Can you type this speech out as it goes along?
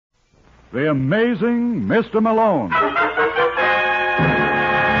The Amazing Mr. Malone.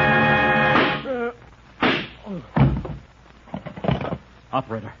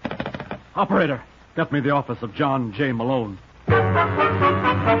 Operator, get me the office of John J. Malone.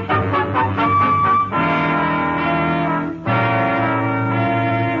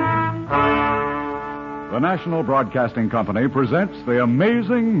 The National Broadcasting Company presents The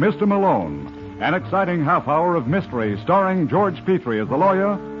Amazing Mr. Malone, an exciting half hour of mystery starring George Petrie as the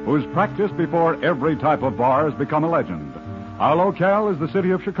lawyer who's practiced before every type of bar has become a legend. Our locale is the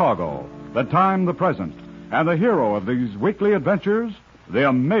city of Chicago, the time the present, and the hero of these weekly adventures, The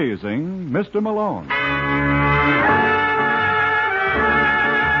Amazing Mr. Malone.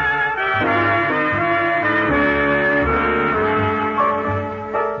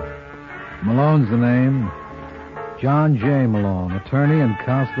 Malone's the name. John J. Malone, attorney and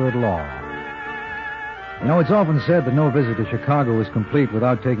counselor at law. You know, it's often said that no visit to Chicago is complete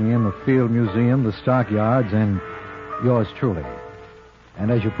without taking in the Field Museum, the stockyards, and yours truly. And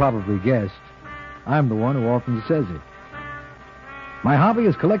as you probably guessed, I'm the one who often says it. My hobby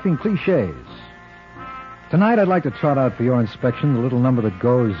is collecting cliches. Tonight I'd like to trot out for your inspection the little number that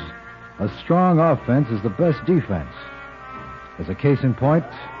goes, "A strong offense is the best defense." As a case in point,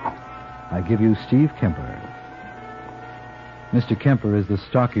 I give you Steve Kemper. Mr. Kemper is the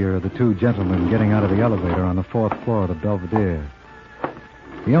stockier of the two gentlemen getting out of the elevator on the 4th floor of the Belvedere.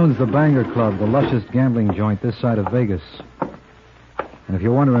 He owns the Banger Club, the lushest gambling joint this side of Vegas. And if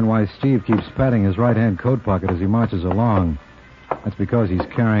you're wondering why Steve keeps patting his right-hand coat pocket as he marches along, that's because he's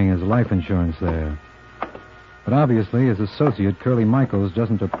carrying his life insurance there. But obviously, his associate, Curly Michaels,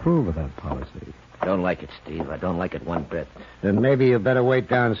 doesn't approve of that policy. I don't like it, Steve. I don't like it one bit. Then maybe you better wait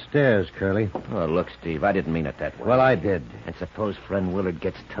downstairs, Curly. Oh, look, Steve, I didn't mean it that way. Well, I did. And suppose friend Willard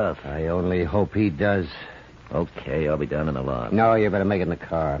gets tough. I only hope he does. Okay, I'll be down in the lobby. No, you better make it in the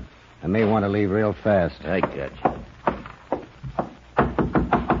car. I may want to leave real fast. I got you.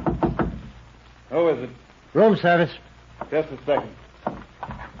 Who is it? Room service. Just a second.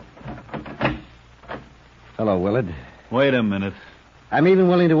 Hello, Willard. Wait a minute. I'm even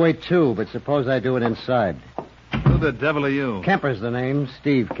willing to wait, too, but suppose I do it inside. Who the devil are you? Kemper's the name.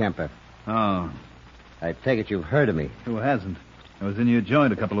 Steve Kemper. Oh, I take it you've heard of me. who hasn't? I was in your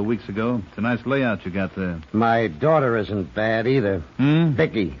joint a couple of weeks ago. It's a nice layout you got there. My daughter isn't bad either.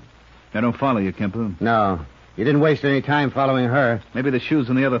 Vicky. I don't follow you, Kemper. No. You didn't waste any time following her. Maybe the shoe's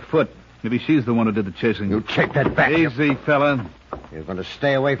on the other foot. Maybe she's the one who did the chasing. You take that back. Easy, fella. You're going to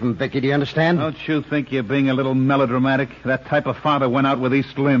stay away from Vicky, do you understand? Don't you think you're being a little melodramatic? That type of father went out with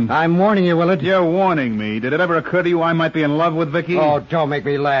East Lynn. I'm warning you, Willard. You're warning me. Did it ever occur to you I might be in love with Vicky? Oh, don't make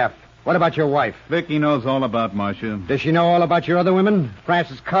me laugh. What about your wife? Vicky knows all about Marcia. Does she know all about your other women?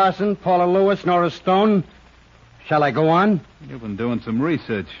 Frances Carson, Paula Lewis, Nora Stone? Shall I go on? You've been doing some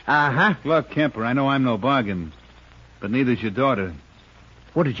research. Uh-huh. Look, Kemper, I know I'm no bargain, but neither's your daughter.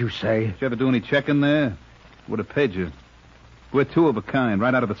 What did you say? Did you ever do any checking there? Would have paid you. We're two of a kind,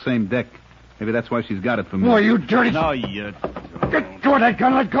 right out of the same deck. Maybe that's why she's got it from me. Oh, you dirty... No, you... Get go of that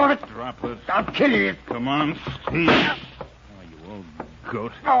gun. Let go of it. Drop it. I'll kill you. Come on, Steve. Oh, you old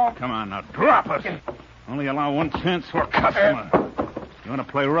goat. Oh. Come on, now, drop it. Only allow one chance for a customer. You want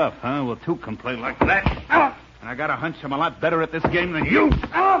to play rough, huh? Well, two can play like that. And I got a hunch I'm a lot better at this game than you.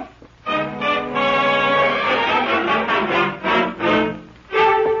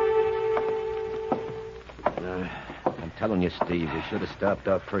 I'm telling you, Steve, we should have stopped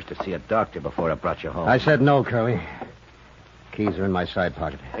off first to see a doctor before I brought you home. I said no, Curly. Keys are in my side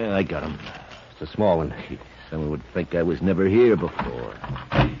pocket. Yeah, I got him. It's a small one. Someone would think I was never here before.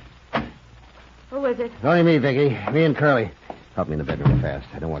 Who is it? Only me, Vicky. Me and Curly. Help me in the bedroom fast.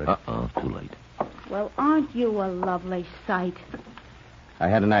 I don't want to... Too late. Well, aren't you a lovely sight? I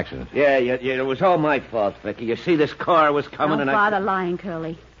had an accident. Yeah, it was all my fault, Vicky. You see, this car was coming Don't and bother lying,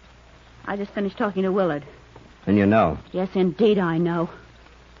 Curly. I just finished talking to Willard. And you know. Yes, indeed, I know.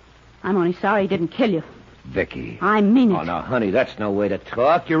 I'm only sorry he didn't kill you. Vicky. I mean it. Oh, now, honey, that's no way to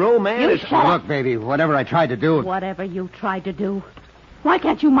talk. Your old man You is... shut up. Look, baby, whatever I tried to do... Whatever you tried to do. Why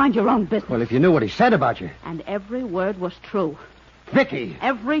can't you mind your own business? Well, if you knew what he said about you... And every word was true. Vicky!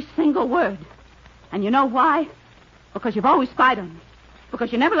 Every single word. And you know why? Because you've always spied on me.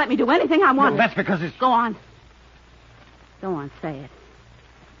 Because you never let me do anything I wanted. Well, that's because it's... Go on. Go on, say it.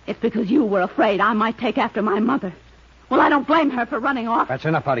 It's because you were afraid I might take after my mother. Well, I don't blame her for running off. That's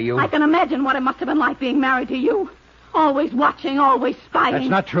enough out of you. I can imagine what it must have been like being married to you. Always watching, always spying. That's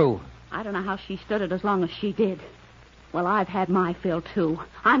not true. I don't know how she stood it as long as she did. Well, I've had my fill, too.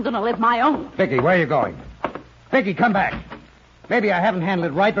 I'm going to live my own. Vicky, where are you going? Vicky, come back. Maybe I haven't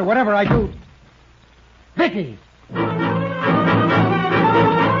handled it right, but whatever I do... Vicky!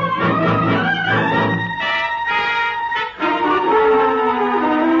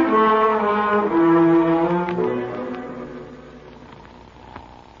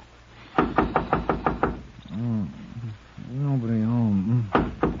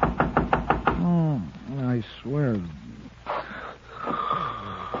 swear.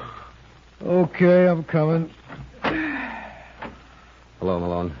 Okay, I'm coming. Hello,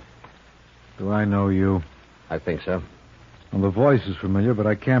 Malone. Do I know you? I think so. Well, the voice is familiar, but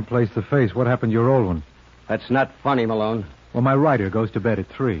I can't place the face. What happened to your old one? That's not funny, Malone. Well, my writer goes to bed at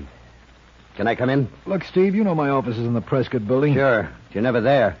 3. Can I come in? Look, Steve, you know my office is in the Prescott building. Sure. You're never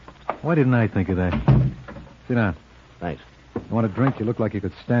there. Why didn't I think of that? Sit down. Thanks. You want a drink? You look like you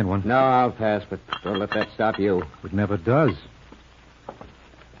could stand one. No, I'll pass, but don't let that stop you. It never does.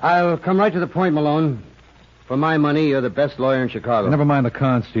 I'll come right to the point, Malone. For my money, you're the best lawyer in Chicago. Never mind the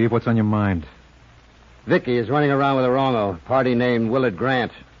con, Steve. What's on your mind? Vicky is running around with a wrongo, a party named Willard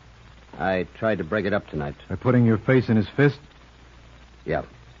Grant. I tried to break it up tonight. By putting your face in his fist? Yeah.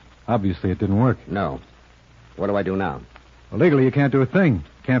 Obviously, it didn't work. No. What do I do now? Well, legally, you can't do a thing.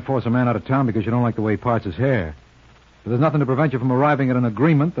 Can't force a man out of town because you don't like the way he parts his hair. But there's nothing to prevent you from arriving at an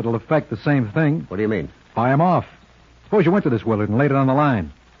agreement that'll affect the same thing. What do you mean? Buy him off. Suppose you went to this Willard and laid it on the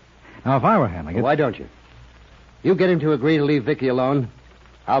line. Now, if I were handling it... Why don't you? You get him to agree to leave Vicky alone.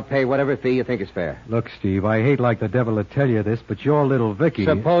 I'll pay whatever fee you think is fair. Look, Steve, I hate like the devil to tell you this, but your little Vicky...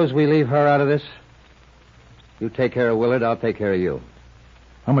 Suppose we leave her out of this? You take care of Willard, I'll take care of you.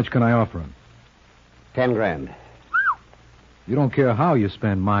 How much can I offer him? 10 grand. You don't care how you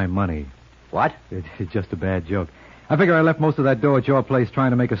spend my money. What? It's just a bad joke. I figure I left most of that dough at your place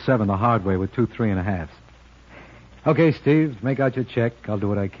trying to make a 7 the hard way with 2 3.5s. Okay, Steve, make out your check. I'll do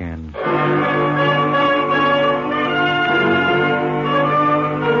what I can.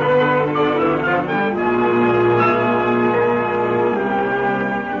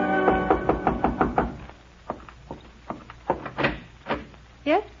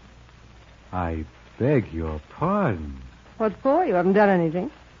 Yes? I beg your pardon. What for? You haven't done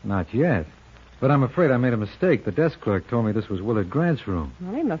anything. Not yet. But I'm afraid I made a mistake. The desk clerk told me this was Willard Grant's room.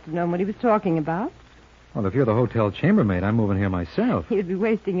 Well, he must have known what he was talking about. Well, if you're the hotel chambermaid, I'm moving here myself. You'd be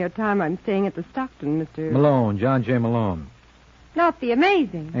wasting your time. I'm staying at the Stockton, Mr. Malone, John J. Malone. Not the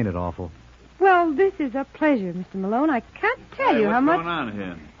amazing. Ain't it awful? Well, this is a pleasure, Mr. Malone. I can't tell you how much... What's going on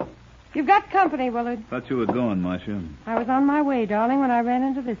here? You've got company, Willard. Thought you were going, Marcia. I was on my way, darling, when I ran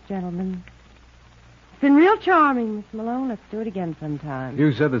into this gentleman. It's been real charming, Miss Malone. Let's do it again sometime.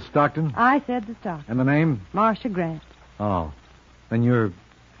 You said the Stockton? I said the Stockton. And the name? Marcia Grant. Oh. Then you're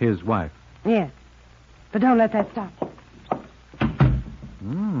his wife. Yes. But don't let that stop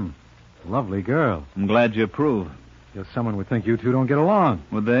you. Lovely girl. I'm glad you approve. Just someone would think you two don't get along.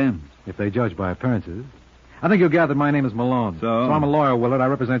 Would they? If they judge by appearances. I think you'll gather my name is Malone. So I'm a lawyer, Willard. I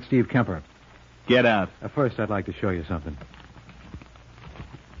represent Steve Kemper. Get out. First, I'd like to show you something.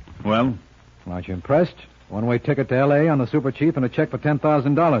 Well? Aren't you impressed? One-way ticket to L.A. on the Super Chief and a check for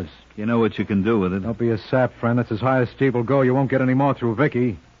 $10,000. You know what you can do with it. Don't be a sap, friend. That's as high as Steve will go. You won't get any more through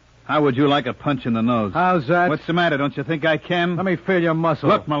Vicky. How would you like a punch in the nose? How's that? What's the matter? Don't you think I can? Let me feel your muscle.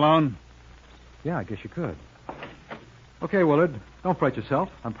 Look, Malone. Yeah, I guess you could. Okay, Willard. Don't fret yourself.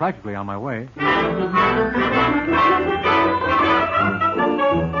 I'm practically on my way.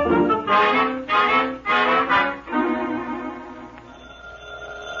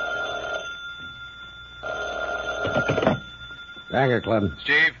 Dagger Club.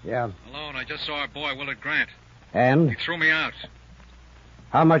 Steve? Yeah. Malone, I just saw our boy, Willard Grant. And? He threw me out.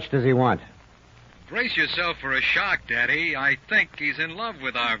 How much does he want? Brace yourself for a shock, Daddy. I think he's in love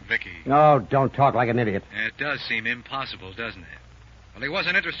with our Vicky. No, don't talk like an idiot. It does seem impossible, doesn't it? Well, he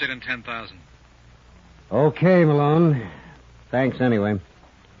wasn't interested in 10,000. Okay, Malone. Thanks anyway.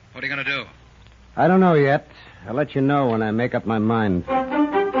 What are you going to do? I don't know yet. I'll let you know when I make up my mind.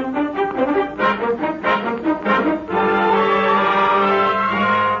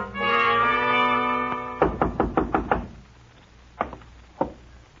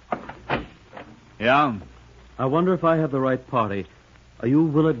 Yeah? I wonder if I have the right party. Are you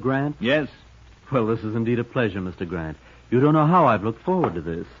Willard Grant? Yes. Well, this is indeed a pleasure, Mr. Grant. You don't know how I've looked forward to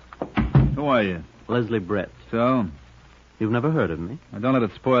this. Who are you? Leslie Brett. So? You've never heard of me? Don't let it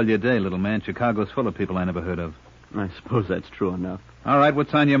spoil your day, little man. Chicago's full of people I never heard of. I suppose that's true enough. All right,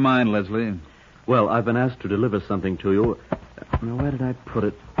 what's on your mind, Leslie? Well, I've been asked to deliver something to you. Now, where did I put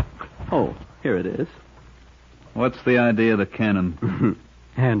it? Oh, here it is. What's the idea of the cannon?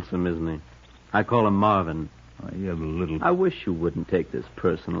 Handsome, isn't he? I call him Marvin. Oh, you little... I wish you wouldn't take this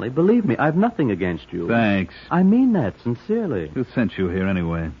personally. Believe me, I've nothing against you. Thanks. I mean that sincerely. Who sent you here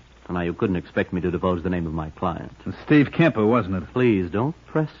anyway? Now, you couldn't expect me to divulge the name of my client. It was Steve Kemper, wasn't it? Please, don't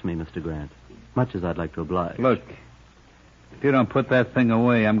press me, Mr. Grant. Much as I'd like to oblige. Look, if you don't put that thing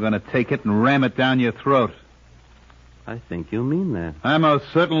away, I'm going to take it and ram it down your throat. I think you mean that. I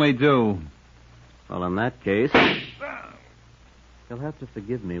most certainly do. Well, in that case... You'll have to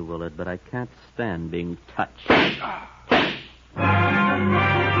forgive me, Willard, but I can't stand being touched.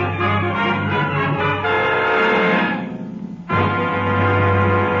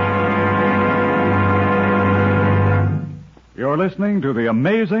 You're listening to The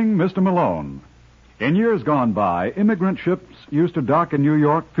Amazing Mr. Malone. In years gone by, immigrant ships used to dock in New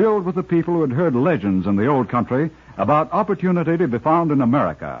York filled with the people who had heard legends in the old country about opportunity to be found in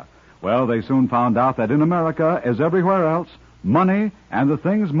America. Well, they soon found out that in America, as everywhere else, money and the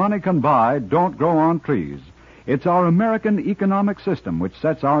things money can buy don't grow on trees. It's our American economic system which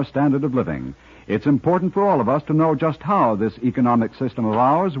sets our standard of living. It's important for all of us to know just how this economic system of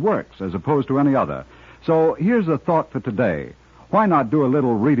ours works as opposed to any other. So here's a thought for today. Why not do a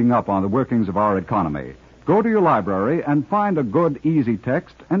little reading up on the workings of our economy? Go to your library and find a good, easy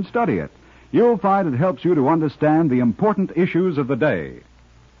text and study it. You'll find it helps you to understand the important issues of the day.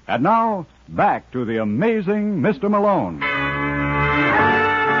 And now, back to the amazing Mr. Malone.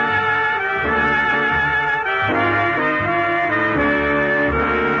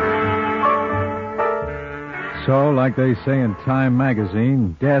 So, like they say in Time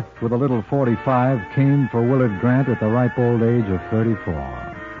magazine, death with a little 45 came for Willard Grant at the ripe old age of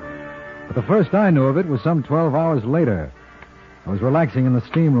 34. But the first I knew of it was some 12 hours later. I was relaxing in the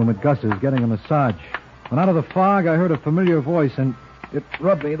steam room at Gus's, getting a massage. When out of the fog, I heard a familiar voice, and it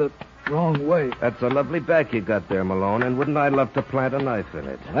rubbed me the wrong way. That's a lovely back you got there, Malone, and wouldn't I love to plant a knife in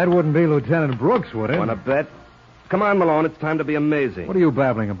it? That wouldn't be Lieutenant Brooks, would it? Want to bet? Come on, Malone, it's time to be amazing. What are you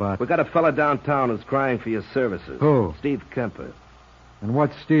babbling about? We got a fella downtown who's crying for your services. Who? Steve Kemper. And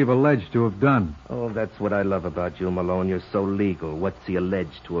what's Steve alleged to have done? Oh, that's what I love about you, Malone. You're so legal. What's he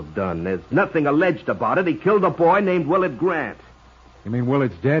alleged to have done? There's nothing alleged about it. He killed a boy named Willard Grant. You mean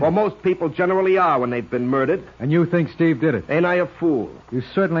Willard's dead? Well, most people generally are when they've been murdered. And you think Steve did it? Ain't I a fool? You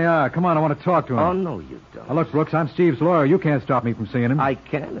certainly are. Come on, I want to talk to him. Oh, no, you don't. Now, look, Brooks, I'm Steve's lawyer. You can't stop me from seeing him. I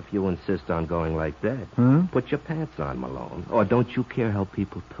can if you insist on going like that. Huh? Put your pants on, Malone. Or don't you care how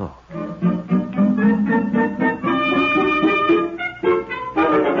people talk? I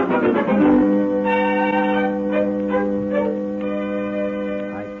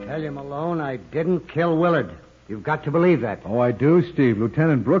tell you, Malone, I didn't kill Willard. You've got to believe that. Oh, I do, Steve.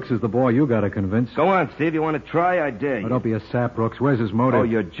 Lieutenant Brooks is the boy you got to convince. Go on, Steve. You want to try? I dare you. Oh, don't be a sap, Brooks. Where's his motive? Oh,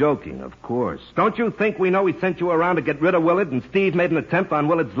 you're joking, of course. Don't you think we know he sent you around to get rid of Willard and Steve made an attempt on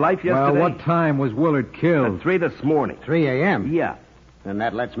Willard's life yesterday? Well, what time was Willard killed? At 3 this morning. 3 a.m.? Yeah. Then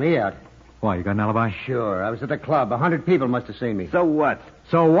that lets me out. Why, you got an alibi? Sure. I was at the club. 100 people must have seen me. So what?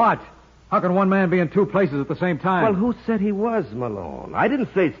 So what? How can one man be in two places at the same time? Well, who said he was, Malone? I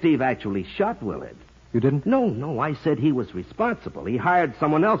didn't say Steve actually shot Willard. You didn't? No, I said he was responsible. He hired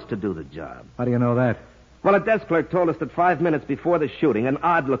someone else to do the job. How do you know that? Well, a desk clerk told us that 5 minutes before the shooting, an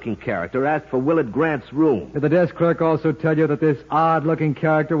odd-looking character asked for Willard Grant's room. Did the desk clerk also tell you that this odd-looking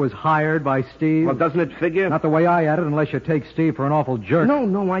character was hired by Steve? Well, doesn't it figure? Not the way I had it, unless you take Steve for an awful jerk.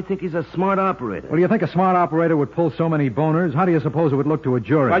 No, I think he's a smart operator. Well, do you think a smart operator would pull so many boners? How do you suppose it would look to a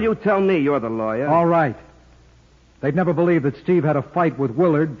jury? Well, you tell me. You're the lawyer. All right. They'd never believe that Steve had a fight with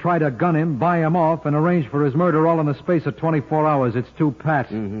Willard, tried to gun him, buy him off, and arrange for his murder all in the space of 24 hours. It's too pat.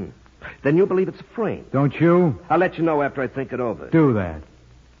 Mm-hmm. Then you believe it's a frame. Don't you? I'll let you know after I think it over. Do that.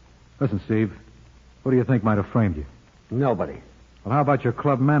 Listen, Steve, who do you think might have framed you? Nobody. Well, how about your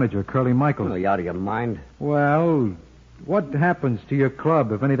club manager, Curly Michaels? Oh, you out of your mind? Well, what happens to your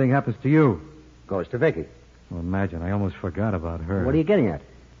club if anything happens to you? Goes to Vicky. Well, imagine, I almost forgot about her. What are you getting at?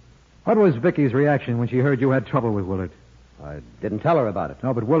 What was Vicky's reaction when she heard you had trouble with Willard? I didn't tell her about it.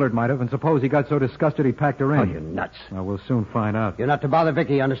 No, but Willard might have, and suppose he got so disgusted he packed her in. Oh, you're nuts. Well, we'll soon find out. You're not to bother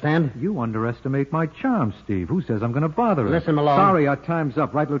Vicky, you understand? You underestimate my charm, Steve. Who says I'm going to bother her? Listen, Malone. Sorry, our time's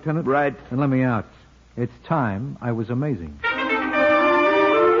up, right, Lieutenant? Right. And let me out. It's time I was amazing.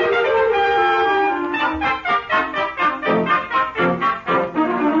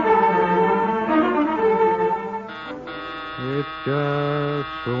 It's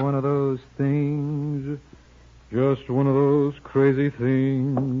just one of those things, just one of those crazy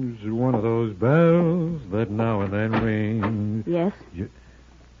things, one of those bells that now and then ring. Yes?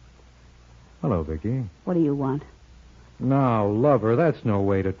 Hello, Vicky. What do you want? Now, lover, that's no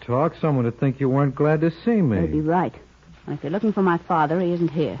way to talk. Someone would think you weren't glad to see me. You'd be right. If you're looking for my father, he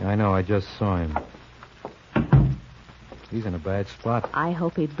isn't here. I know, I just saw him. He's in a bad spot. I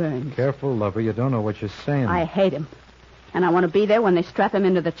hope he burns. Careful, lover, you don't know what you're saying. I hate him. And I want to be there when they strap him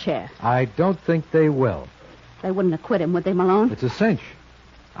into the chair. I don't think they will. They wouldn't acquit him, would they, Malone? It's a cinch.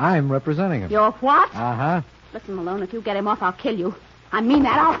 I'm representing him. You're what? Uh-huh. Listen, Malone, if you get him off, I'll kill you. I mean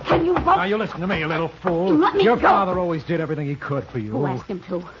that. I'll kill you both. Now, you listen to me, you little fool. You let me Your go. father always did everything he could for you. Who asked him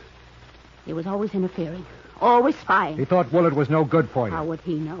to? He was always interfering. Always spying. He thought Willard was no good for you. How would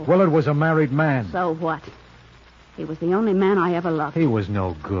he know? Willard was a married man. So what? He was the only man I ever loved. He was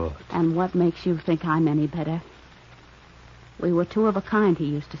no good. And what makes you think I'm any better? We were two of a kind, he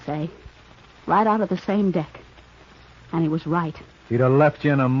used to say. Right out of the same deck. And he was right. He'd have left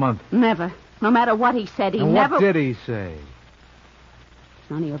you in a month. Never. No matter what he said, he and never... what did he say? It's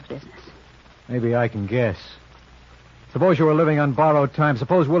none of your business. Maybe I can guess. Suppose you were living on borrowed time.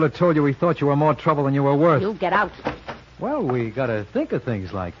 Suppose Willard told you he thought you were more trouble than you were worth. You get out. Well, we gotta think of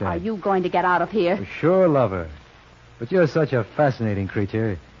things like that. Are you going to get out of here? Sure, lover. But you're such a fascinating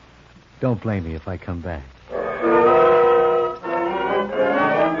creature. Don't blame me if I come back.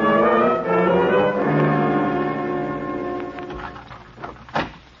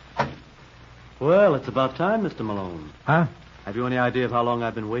 Well, it's about time, Mr. Malone. Huh? Have you any idea of how long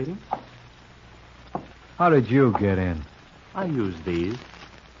I've been waiting? How did you get in? I used these.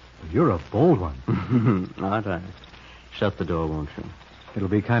 You're a bold one. Aren't I? Shut the door, won't you? It'll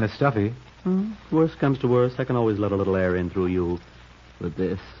be kind of stuffy. Worst comes to worst, I can always let a little air in through you with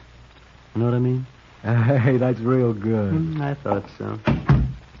this. You know what I mean? Hey, that's real good. I thought so.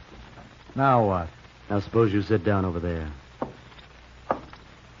 Now what? Now suppose you sit down over there.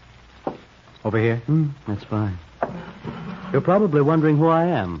 Over here? That's fine. You're probably wondering who I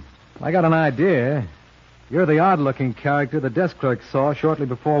am. I got an idea. You're the odd-looking character the desk clerk saw shortly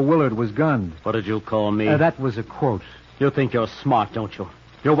before Willard was gunned. What did you call me? That was a quote. You think you're smart, don't you?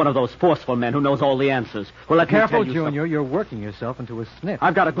 You're one of those forceful men who knows all the answers. Well, let me Careful, tell you Junior. something. You're working yourself into a snip.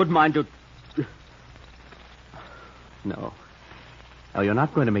 I've got a good mind to... No. No, you're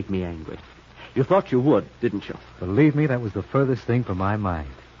not going to make me angry. You thought you would, didn't you? Believe me, that was the furthest thing from my mind.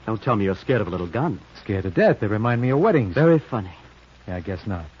 Don't tell me you're scared of a little gun. Scared to death. They remind me of weddings. Very funny. Yeah, I guess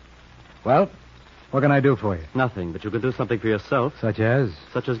not. Well, what can I do for you? Nothing, but you can do something for yourself. Such as?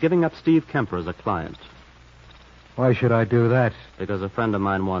 Such as giving up Steve Kemper as a client. Why should I do that? Because a friend of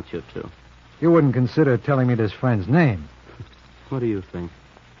mine wants you to. You wouldn't consider telling me this friend's name. What do you think?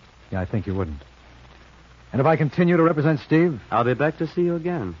 Yeah, I think you wouldn't. And if I continue to represent Steve? I'll be back to see you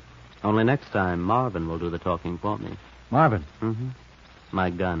again. Only next time, Marvin will do the talking for me. Marvin? Mm-hmm. My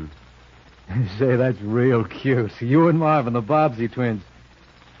gun. Say, that's real cute. You and Marvin, the Bobbsey twins.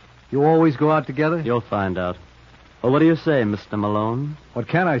 You always go out together? You'll find out. Well, what do you say, Mr. Malone? What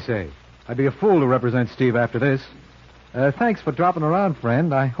can I say? I'd be a fool to represent Steve after this. Thanks for dropping around,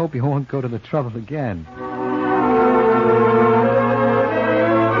 friend. I hope you won't go to the trouble again.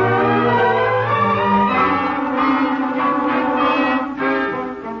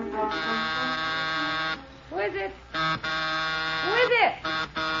 Who is it? Who is it?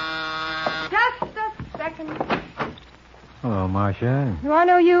 Just a second. Hello, Marcia. Do I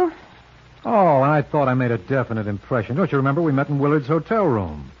know you? Oh, and I thought I made a definite impression. Don't you remember we met in Willard's hotel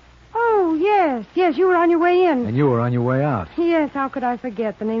room? Oh, yes. Yes, you were on your way in. And you were on your way out. Yes, how could I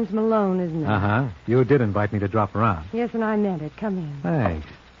forget? The name's Malone, isn't it? Uh-huh. You did invite me to drop around. Yes, and I meant it. Come in. Thanks.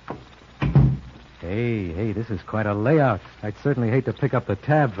 Hey, this is quite a layout. I'd certainly hate to pick up the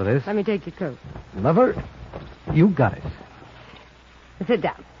tab for this. Let me take your coat. Lover, you got it. Sit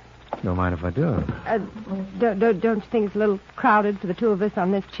down. Don't mind if I do. Don't you think it's a little crowded for the two of us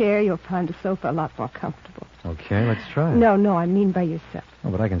on this chair? You'll find the sofa a lot more comfortable. Okay, let's try it. No, I mean by yourself. Oh,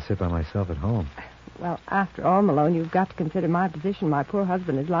 but I can sit by myself at home. Well, after all, Malone, you've got to consider my position. My poor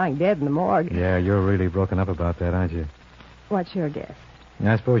husband is lying dead in the morgue. Yeah, you're really broken up about that, aren't you? What's your guess?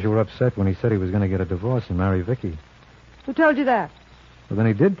 I suppose you were upset when he said he was going to get a divorce and marry Vicky. Who told you that? Well, then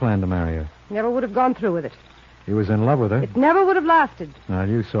he did plan to marry her. Never would have gone through with it. He was in love with her. It never would have lasted. Well,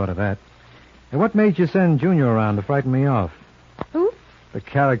 you saw to that. And what made you send Junior around to frighten me off? Who? The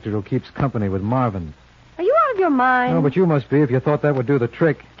character who keeps company with Marvin. Are you out of your mind? No, but you must be if you thought that would do the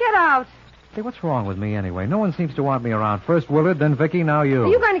trick. Get out. Say, what's wrong with me anyway? No one seems to want me around. First Willard, then Vicky, now you. Are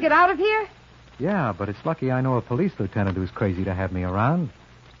you going to get out of here? Yeah, but it's lucky I know a police lieutenant who's crazy to have me around.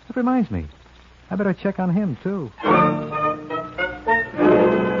 That reminds me. I better check on him, too.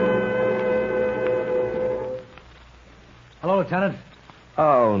 Hello, Lieutenant.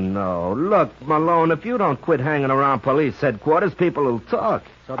 Oh, no. Look, Malone, if you don't quit hanging around police headquarters, people will talk.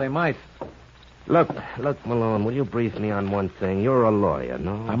 So they might. Look, Malone, will you brief me on one thing? You're a lawyer,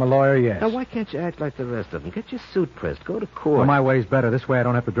 no? I'm a lawyer, yes. Now, why can't you act like the rest of them? Get your suit pressed. Go to court. Well, my way's better. This way I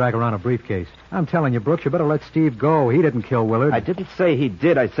don't have to drag around a briefcase. I'm telling you, Brooks, you better let Steve go. He didn't kill Willard. I didn't say he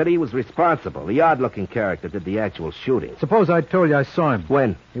did. I said he was responsible. The odd-looking character did the actual shooting. Suppose I told you I saw him.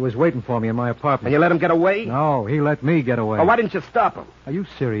 When? He was waiting for me in my apartment. And you let him get away? No, he let me get away. Well, why didn't you stop him? Are you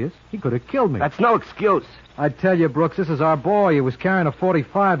serious? He could have killed me. That's no excuse. I tell you, Brooks, this is our boy. He was carrying a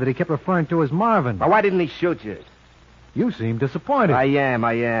 .45 that he kept referring to as Marvin. Well, why didn't he shoot you? You seem disappointed. I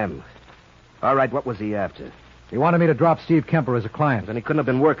am. All right, what was he after? He wanted me to drop Steve Kemper as a client. Then he couldn't have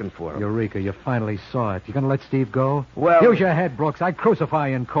been working for him. Eureka, you finally saw it. You going to let Steve go? Well... Use your head, Brooks. I'd crucify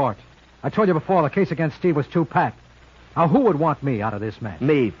you in court. I told you before, the case against Steve was too packed. Now, who would want me out of this mess?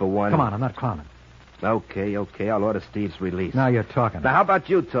 Me, for one. Come on, I'm not clowning. Okay. I'll order Steve's release. Now you're talking. Now, how about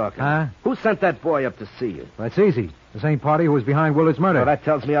you talking? Huh? Who sent that boy up to see you? Well, it's easy. The same party who was behind Willard's murder. Well, that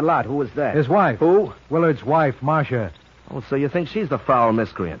tells me a lot. Who was that? His wife. Who? Willard's wife, Marcia. Oh, so you think she's the foul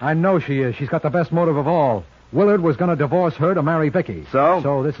miscreant? I know she is. She's got the best motive of all. Willard was going to divorce her to marry Vicky. So?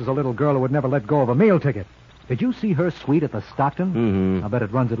 So this is a little girl who would never let go of a meal ticket. Did you see her suite at the Stockton? Mm-hmm. I bet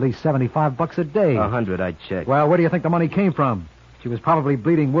it runs at least $75 a day. 100, I'd check. Well, where do you think the money came from? She was probably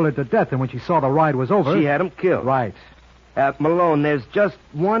bleeding Willard to death, and when she saw the ride was over... She had him killed. Right. Malone, there's just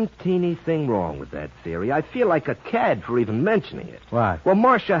one teeny thing wrong with that theory. I feel like a cad for even mentioning it. What? Well,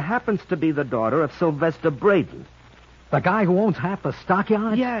 Marcia happens to be the daughter of Sylvester Braden. The guy who owns half the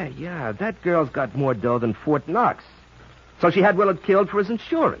stockyards? Yeah. That girl's got more dough than Fort Knox. So she had Willard killed for his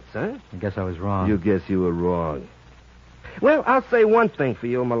insurance, huh? I guess I was wrong. You guess you were wrong. Well, I'll say one thing for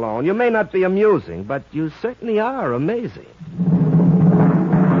you, Malone. You may not be amusing, but you certainly are amazing.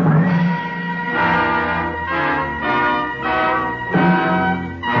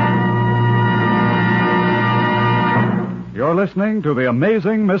 You're listening to The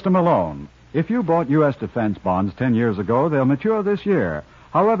Amazing Mr. Malone. If you bought U.S. defense bonds 10 years ago, they'll mature this year.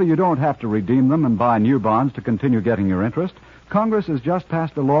 However, you don't have to redeem them and buy new bonds to continue getting your interest. Congress has just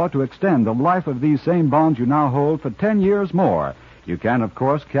passed a law to extend the life of these same bonds you now hold for 10 years more. You can, of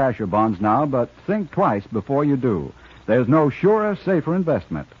course, cash your bonds now, but think twice before you do. There's no surer, safer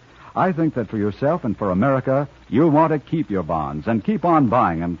investment. I think that for yourself and for America, you'll want to keep your bonds and keep on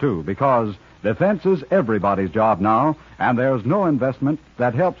buying them, too, because defense is everybody's job now, and there's no investment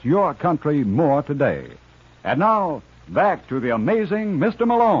that helps your country more today. And now, back to the amazing Mr.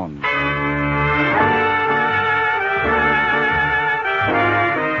 Malone.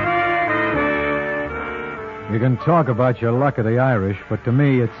 You can talk about your luck of the Irish, but to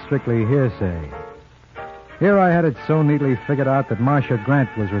me, it's strictly hearsay. Here I had it so neatly figured out that Marcia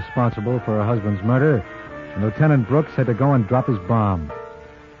Grant was responsible for her husband's murder, and Lieutenant Brooks had to go and drop his bomb.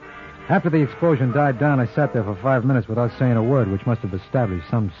 After the explosion died down, I sat there for 5 minutes without saying a word, which must have established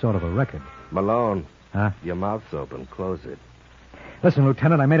some sort of a record. Malone. Huh? Your mouth's open. Close it. Listen,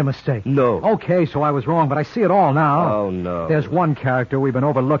 Lieutenant, I made a mistake. No. Okay, so I was wrong, but I see it all now. Oh, no. There's one character we've been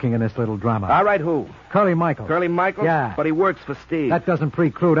overlooking in this little drama. All right, who? Curly Michael. Curly Michael? Yeah. But he works for Steve. That doesn't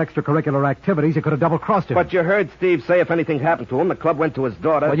preclude extracurricular activities. You could have double-crossed him. But you heard Steve say if anything happened to him, the club went to his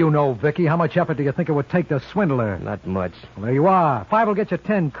daughter. Well, you know, Vicky. How much effort do you think it would take to swindle her? Not much. Well, there you are. 5 will get you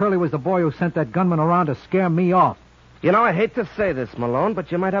 10. Curly was the boy who sent that gunman around to scare me off. You know, I hate to say this, Malone,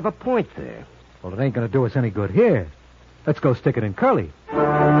 but you might have a point there. Well, it ain't going to do us any good here. Let's go stick it in Curly.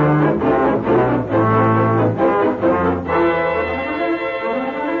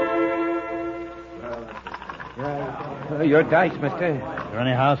 Your dice, mister. Is there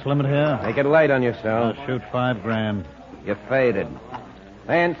any house limit here? Make it light on yourself. I'll shoot $5,000. You're faded.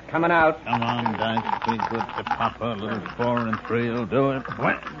 Man's coming out. Come on, dice. Be good to Papa. A little 4 and 3 will do it.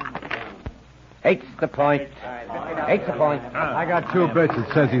 What? 8's the point. 8's the point. I got 2 bits.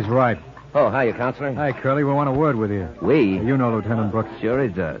 It says he's right. Oh, hiya, Counselor. Hi, Curly. We want a word with you. We? You know Lieutenant Brooks. Sure he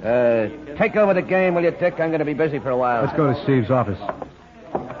does. Take over the game, will you, Dick? I'm going to be busy for a while. Let's go to Steve's office.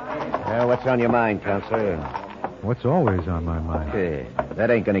 Well, what's on your mind, Counselor? What's always on my mind?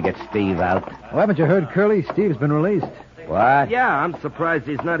 That ain't going to get Steve out. Well, haven't you heard, Curly? Steve's been released. What? Yeah, I'm surprised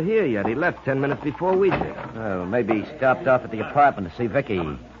he's not here yet. He left 10 minutes before we did. Oh, maybe he stopped off at the apartment to see Vicky.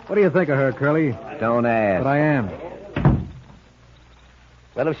 What do you think of her, Curly? Don't ask. But I am.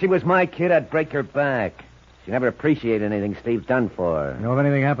 Well, if she was my kid, I'd break her back. She never appreciated anything Steve's done for her. You know, if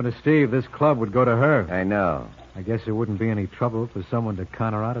anything happened to Steve, this club would go to her. I know. I guess there wouldn't be any trouble for someone to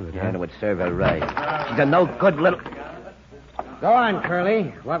con her out of it. And it would serve her right. She's a no-good little... Go on,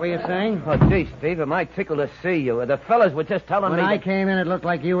 Curly. What were you saying? Oh, gee, Steve, it might tickle to see you. The fellas were just telling When me... I came in, it looked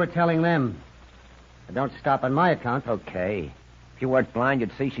like you were telling them. But don't stop on my account. Okay. If you weren't blind,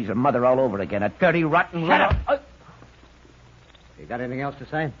 you'd see she's her mother all over again. A dirty, rotten... Shut up! You got anything else to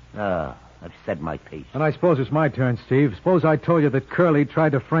say? Oh, I've said my piece. And I suppose it's my turn, Steve. Suppose I told you that Curly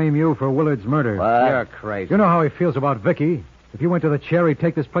tried to frame you for Willard's murder. What? You're crazy. You know how he feels about Vicky. If you went to the chair, he'd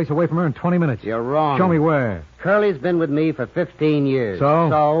take this place away from her in 20 minutes. You're wrong. Show me where. Curly's been with me for 15 years. So?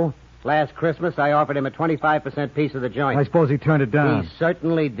 So, last Christmas, I offered him a 25% piece of the joint. I suppose he turned it down. He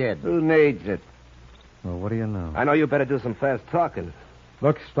certainly did. Who needs it? Well, what do you know? I know you better do some fast talking.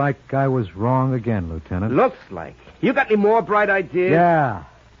 Looks like I was wrong again, Lieutenant. Looks like. You got any more bright ideas? Yeah.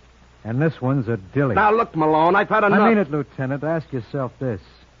 And this one's a dilly. Now, look, Malone, I've had enough. I mean it, Lieutenant. Ask yourself this.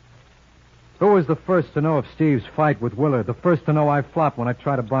 Who was the first to know of Steve's fight with Willard? The first to know I flopped when I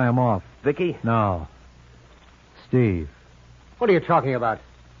tried to buy him off? Vicky? No. Steve. What are you talking about?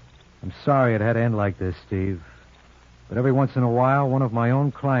 I'm sorry it had to end like this, Steve. But every once in a while, one of my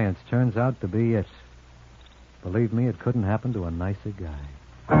own clients turns out to be it. Believe me, it couldn't happen to a nicer guy.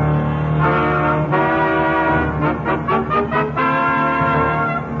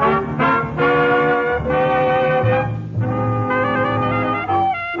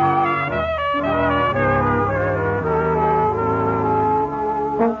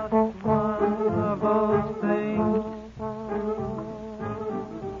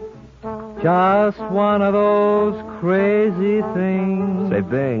 Just one of those crazy things. Say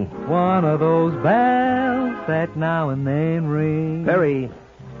bing. One of those bells that now and then ring. Perry.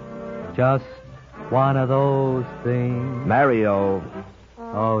 Just one of those things. Mario.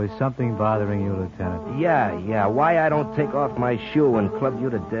 Oh, is something bothering you, Lieutenant? Yeah. Why I don't take off my shoe and club you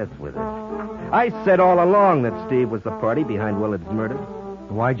to death with it. I said all along that Steve was the party behind Willard's murder.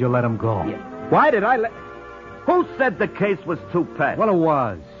 Why'd you let him go? Yeah. Why did I let... Who said the case was too pat? Well, it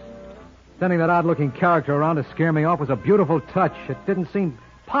was. Sending that odd-looking character around to scare me off was a beautiful touch. It didn't seem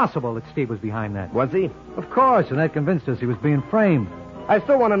possible that Steve was behind that. Was he? Of course, and that convinced us he was being framed. I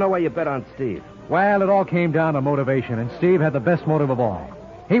still want to know why you bet on Steve. Well, it all came down to motivation, and Steve had the best motive of all.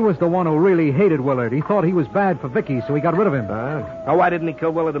 He was the one who really hated Willard. He thought he was bad for Vicky, so he got rid of him. Now, why didn't he kill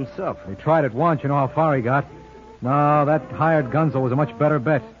Willard himself? He tried it once. You know how far he got. No, that hired Gunzel was a much better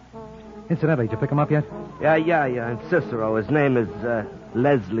bet. Incidentally, did you pick him up yet? Yeah. In Cicero. His name is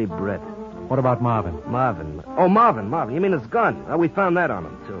Leslie Brett. What about Marvin? Marvin. Oh, Marvin. You mean his gun? We found that on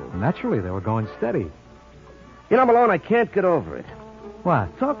him, too. Naturally, they were going steady. You know, Malone, I can't get over it.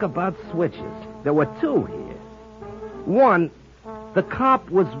 What? Talk about switches. There were two here. One, the cop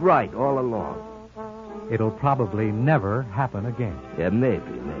was right all along. It'll probably never happen again. Yeah, maybe.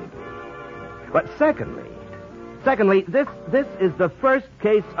 But secondly, this is the first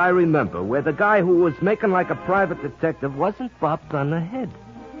case I remember where the guy who was making like a private detective wasn't bopped on the head.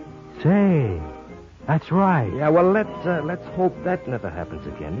 Say, that's right. Yeah, well, let's hope that never happens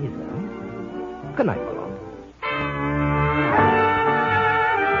again either. Good night, Malone.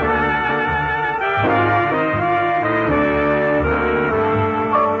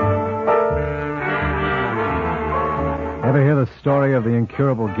 Ever hear the story of the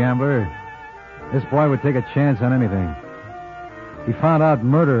incurable gambler? This boy would take a chance on anything. He found out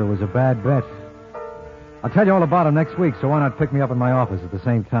murder was a bad bet. I'll tell you all about him next week, so why not pick me up in my office at the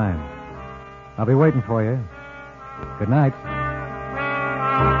same time? I'll be waiting for you. Good night.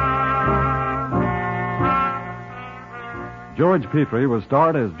 George Petrie was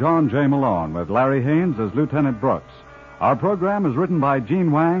starred as John J. Malone, with Larry Haynes as Lieutenant Brooks. Our program is written by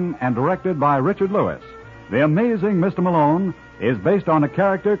Gene Wang and directed by Richard Lewis. The Amazing Mr. Malone is based on a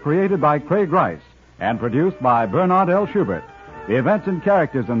character created by Craig Rice and produced by Bernard L. Schubert. The events and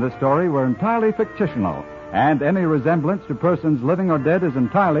characters in this story were entirely fictional, and any resemblance to persons living or dead is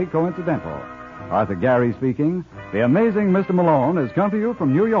entirely coincidental. Arthur Gary speaking. The Amazing Mr. Malone has come to you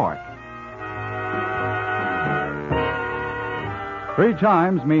from New York. 3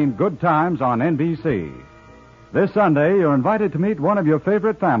 chimes mean good times on NBC. This Sunday, you're invited to meet one of your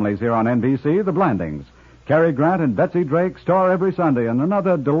favorite families here on NBC, the Blandings. Cary Grant and Betsy Drake star every Sunday in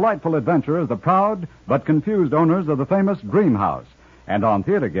another delightful adventure as the proud but confused owners of the famous Dream House. And on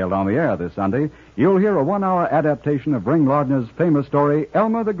Theater Guild on the Air this Sunday, you'll hear a 1-hour adaptation of Ring Lardner's famous story,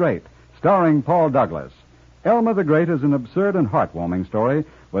 Elmer the Great, starring Paul Douglas. Elmer the Great is an absurd and heartwarming story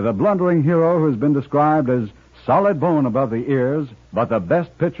with a blundering hero who's been described as solid bone above the ears, but the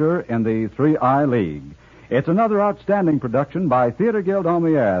best pitcher in the 3-eye league. It's another outstanding production by Theater Guild on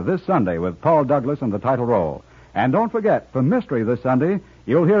the Air this Sunday with Paul Douglas in the title role. And don't forget, for Mystery this Sunday,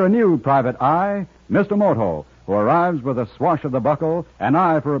 you'll hear a new private eye, Mr. Moto, who arrives with a swash of the buckle, an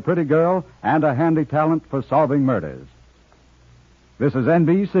eye for a pretty girl, and a handy talent for solving murders. This is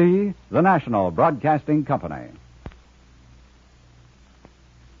NBC, the National Broadcasting Company.